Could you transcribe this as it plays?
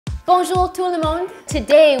Bonjour tout le monde!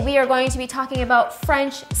 Today we are going to be talking about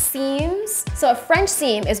French seams. So a French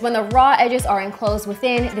seam is when the raw edges are enclosed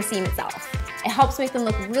within the seam itself. It helps make them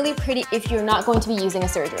look really pretty if you're not going to be using a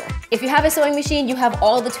serger. If you have a sewing machine, you have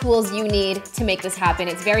all the tools you need to make this happen.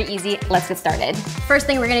 It's very easy. Let's get started. First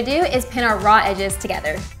thing we're gonna do is pin our raw edges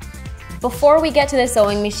together. Before we get to the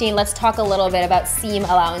sewing machine, let's talk a little bit about seam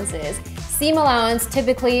allowances. Seam allowance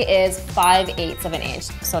typically is 5/8 of an inch.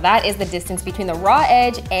 So that is the distance between the raw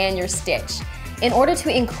edge and your stitch. In order to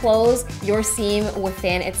enclose your seam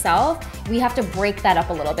within itself, we have to break that up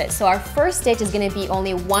a little bit. So our first stitch is gonna be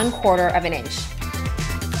only 1/4 of an inch.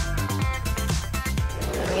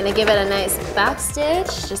 We're gonna give it a nice back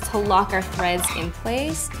stitch just to lock our threads in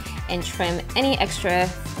place and trim any extra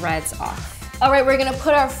threads off. All right, we're gonna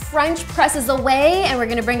put our French presses away and we're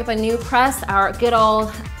gonna bring up a new press, our good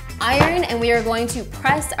old iron, and we are going to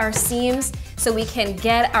press our seams so we can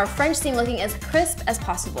get our French seam looking as crisp as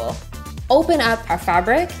possible. Open up our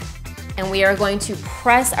fabric and we are going to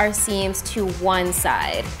press our seams to one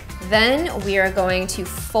side. Then we are going to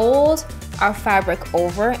fold our fabric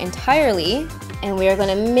over entirely and we are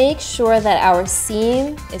going to make sure that our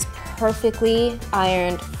seam is perfectly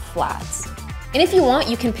ironed flat. And if you want,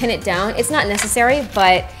 you can pin it down. It's not necessary,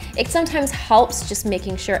 but it sometimes helps just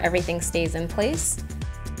making sure everything stays in place.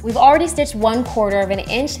 We've already stitched 1/4 of an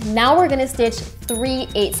inch. Now we're gonna stitch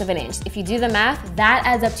 3/8 of an inch. If you do the math, that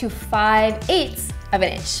adds up to 5/8 of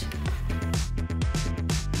an inch.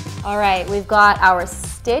 All right, we've got our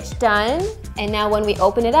stitch done. And now when we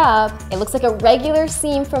open it up, it looks like a regular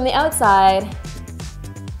seam from the outside,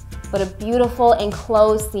 but a beautiful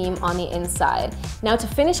enclosed seam on the inside. Now to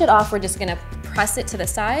finish it off, we're just gonna press it to the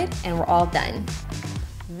side and we're all done.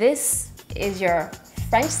 This is your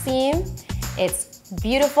French seam. It's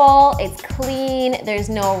beautiful, it's clean, there's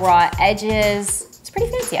no raw edges. It's pretty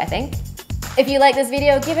fancy, I think. If you like this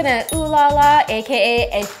video, give it a ooh la la, aka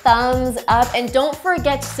a thumbs up, and don't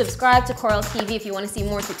forget to subscribe to Coral TV if you want to see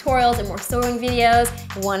more tutorials and more sewing videos.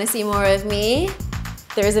 Want to see more of me?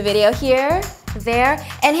 There's a video here, there,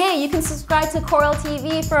 and hey, you can subscribe to Coral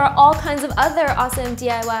TV for all kinds of other awesome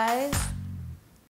DIYs.